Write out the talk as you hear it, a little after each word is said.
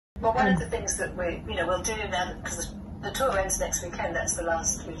Well, one of the things that we'll do now, because the tour ends next weekend, that's the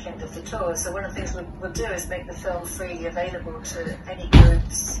last weekend of the tour, so one of the things we'll do is make the film freely available to any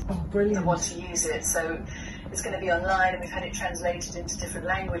groups that want to use it. So it's going to be online, and we've had it translated into different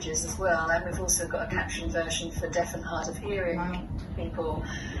languages as well, and we've also got a captioned version for deaf and hard of hearing people,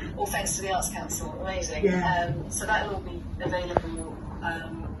 all thanks to the Arts Council. Amazing. So that'll all be available.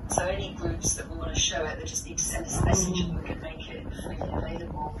 So any groups that will want to show it, they just need to send us a message and we can make it freely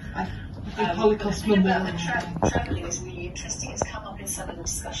available. The thing about the travelling is really interesting. It's come up in some of the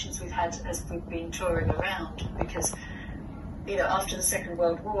discussions we've had as we've been touring around, because after the Second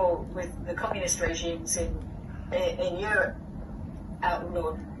World War, with the communist regimes in Europe,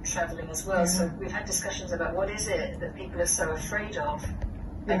 outlawed travelling as well. So we've had discussions about what is it that people are so afraid of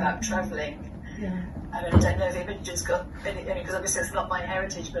about travelling. I mean, I don't know if Imogen's got any, because obviously it's not my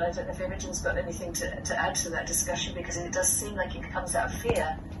heritage, but I don't know if Imogen's got anything to add to that discussion, because it does seem like it comes out of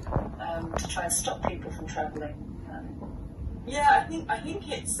fear to try and stop people from travelling. I think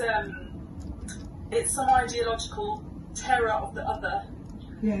it's some ideological terror of the other.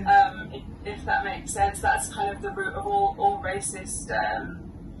 If that makes sense. That's kind of the root of all racist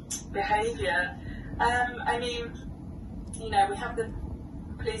behaviour. I mean, we have the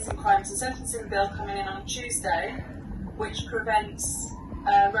Policing, Crimes and Sentencing Bill coming in on Tuesday, which prevents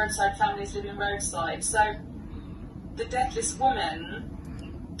roadside families living roadside. So the Deathless woman,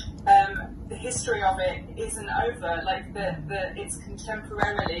 the history of it isn't over. Like it's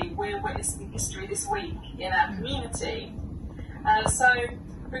contemporarily, we're witnessing history this week in our community. And so,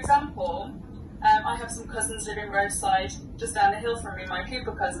 for example, I have some cousins living roadside just down the hill from me, my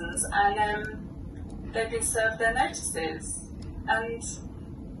Cooper cousins, and they've been served their notices. And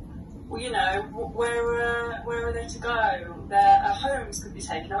where are they to go? Their homes could be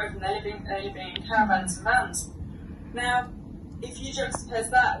taken away from them. They're living in caravans and vans. Now, if you juxtapose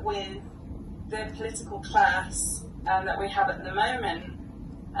that with the political class that we have at the moment,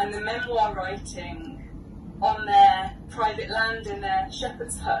 and the memoir writing on their private land in their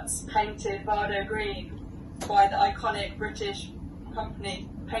shepherd's huts, painted Bardo green by the iconic British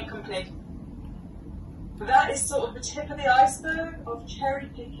paint company, that is sort of the tip of the iceberg of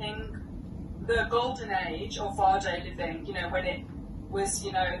cherry-picking the golden age of Vardo living, when it was,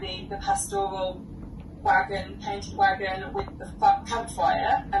 the pastoral wagon, painted wagon with the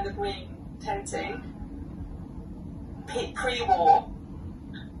campfire and the green tenting, pre-war.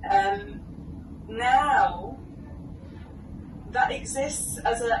 Now, that exists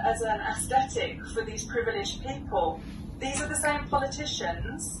as an aesthetic for these privileged people. These are the same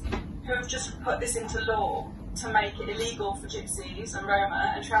politicians who have just put this into law to make it illegal for gypsies and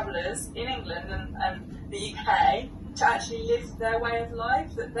Roma and travellers in England and the UK to actually live their way of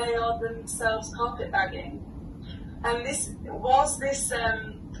life, that they are themselves carpetbagging. And this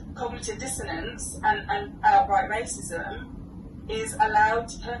cognitive dissonance and outright racism is allowed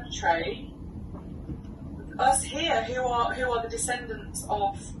to perpetrate, us here, who are the descendants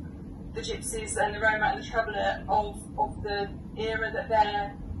of the gypsies and the Roma and the traveller of the era that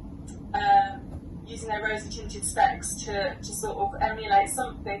they're using their rosy-tinted specs to sort of emulate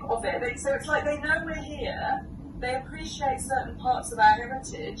something of it. So it's like they know we're here, they appreciate certain parts of our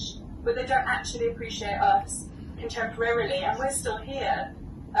heritage, but they don't actually appreciate us contemporarily, and we're still here.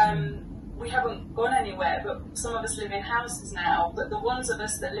 We haven't gone anywhere, but some of us live in houses now, but the ones of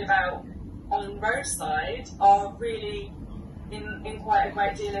us that live out on roadside are really in quite a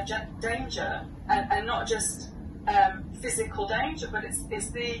great deal of danger, and not just physical danger, but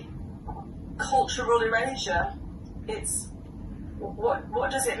it's the cultural erasure. It's what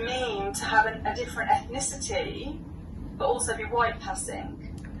does it mean to have a different ethnicity but also be white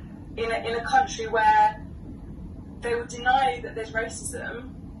passing in a country where they would deny that there's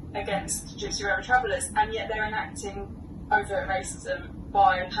racism against Gypsy Roma travellers, and yet they're enacting overt racism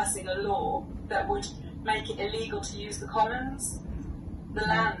by passing a law that would make it illegal to use the commons, the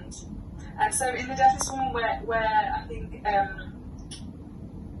land. And so in the Deathless Woman, where I think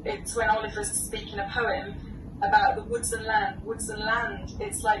it's when Oliver's speaking a poem about the woods and land,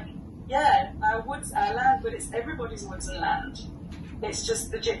 it's like, yeah, our woods, our land, but it's everybody's woods and land. It's just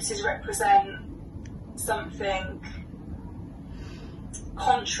the gypsies represent something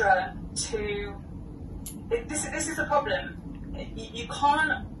contra to... This is the problem. You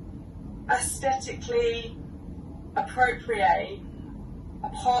can't aesthetically appropriate a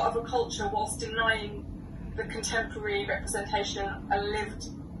part of a culture whilst denying the contemporary representation and lived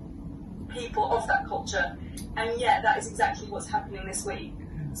people of that culture, and yet that is exactly what's happening this week.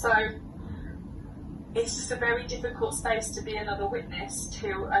 So it's just a very difficult space to be another witness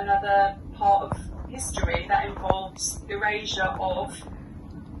to another part of history that involves erasure of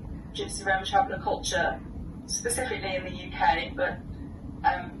Gypsy Roma traveller culture, specifically in the UK, but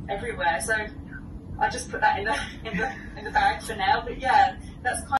everywhere. So I just put that in the bag for now. But yeah, that's kind